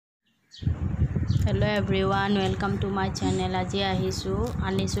Hello everyone, welcome to my channel. आज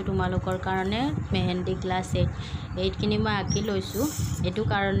आनिसु तुमालोकर कारणे mehendi class 8 खिनि मैं आँकि लैसु एटु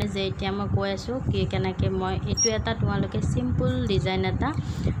कारणे जे एतिया मैं কৈ आसु कि केनेके मैं एटु एटा तुमालोके सिम्पल डिजाइन एटा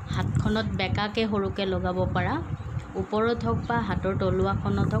हातखনত बेकाके हरुके लगाब पारा ऊपरत हक बा हाथर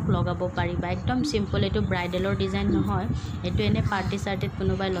तलुआखनत हक लगाब पारिबा। एकदम सिम्पल, एटु ब्राइडलर डिजाइन নহয়, एटु एने पार्टी सार्टीत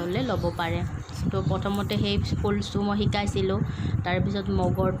कोनोबाय लले लब पारे। तो प्रथमते हे फुलसु मैं शिकाइसिलो, तार पिছত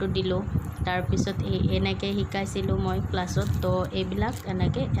मगरटु दिलो, तार पिছত एनेके शिकाइसिलो मैं क्लासत। तो एबिलाक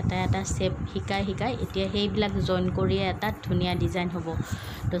एनेके एटा एटा शेप शिकाइ एतिया हेबिलाक जॉइन करि एटा धुनिया डिजाइन हबो।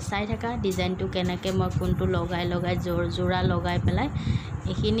 तो चाइ थाका डिजाइनटु केनेके मैं कोनटु लगाइ जोरा लगाइ पेलाइ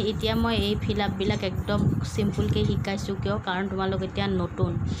एखिनि इतिया मैं ए फिलआप बिलाक एकदम सिम्पल के शिकाइछु किय कारण तुमालोक इतिया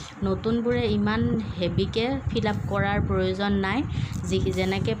नतुन बुरे इमान हेवी के फिलआप करार प्रयोजन नाइ।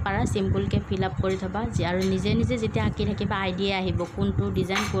 जेनेके पारा सिम्पल के फिलआप करि थबा आरो निजे निजे जेतिया आँकि থাকিবা आइडिया आहिबो कोनटु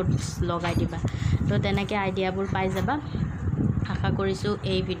डिजाइन कोड लगाइ दिबा। तो तेनेके आइडियाबुर पाइ जाबा। आशा करिछु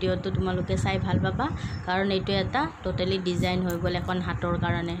এই ভিডিওটো তোমালোকে চাই ভাল পাবা कारण एटु एटा टोटली डिजाइन হৈ গল এখন হাতৰ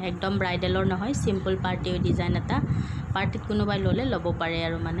কাৰণে। एकदम ब्राइडलर নহয়, सिम्पल पार्टी डिजाइन एटा पार्टीत कोनोबाय लले लब पारे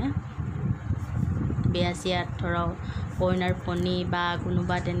आरो माने बिया चियात धरक कইনাৰ ফনি বা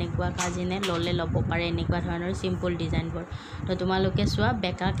কোনোবা তেনেকুৱা কাজিনে ললে लब पारे এনেকুৱা ধৰণৰ सिम्पल डिजाइनবোৰ। তো তোমালোকে চোৱা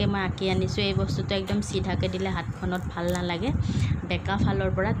বেকাকে মই আঁকি আনিছো। এই বস্তুটো একদম সিধাকে দিলে হাতখনত ভাল নালাগে, বেকা ফালৰ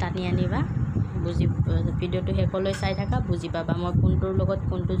পৰা টানি আনিবা। বুজি ভিডিওটো হেকলৈ চাই থাকা, বুজি পাবা মই কোনটোৰ লগত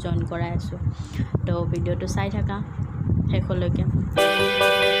কোনটো জয়েন কৰাই আছো। তো ভিডিওটো চাই থাকা হেকলৈকে।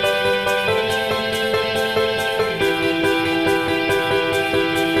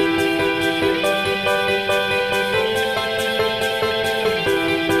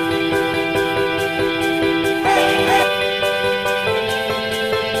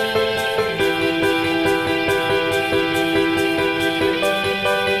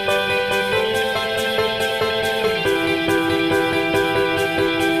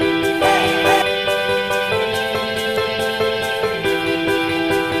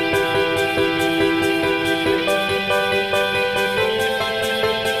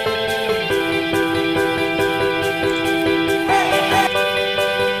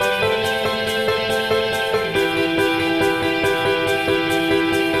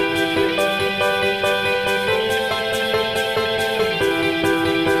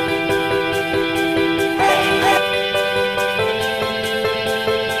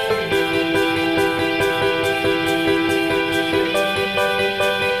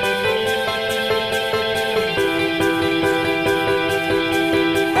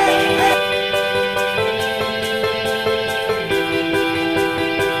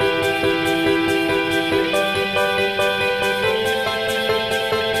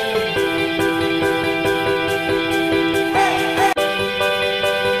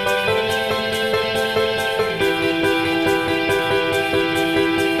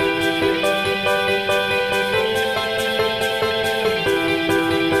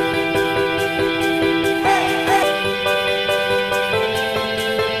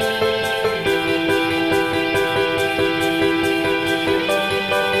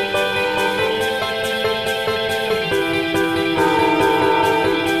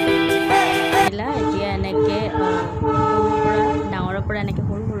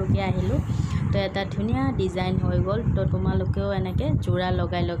 तो এটা ধুনিয়া ডিজাইন হৈ গল। তো তোমালোকেও এনেকে জোৰা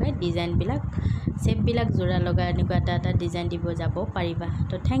লগাই ডিজাইন বিলাক शेप বিলাক জোৰা লগাই এনেকুৱা এটা ডিজাইন দিব যাব পাৰিবা।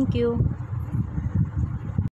 তো থ্যাংক ইউ।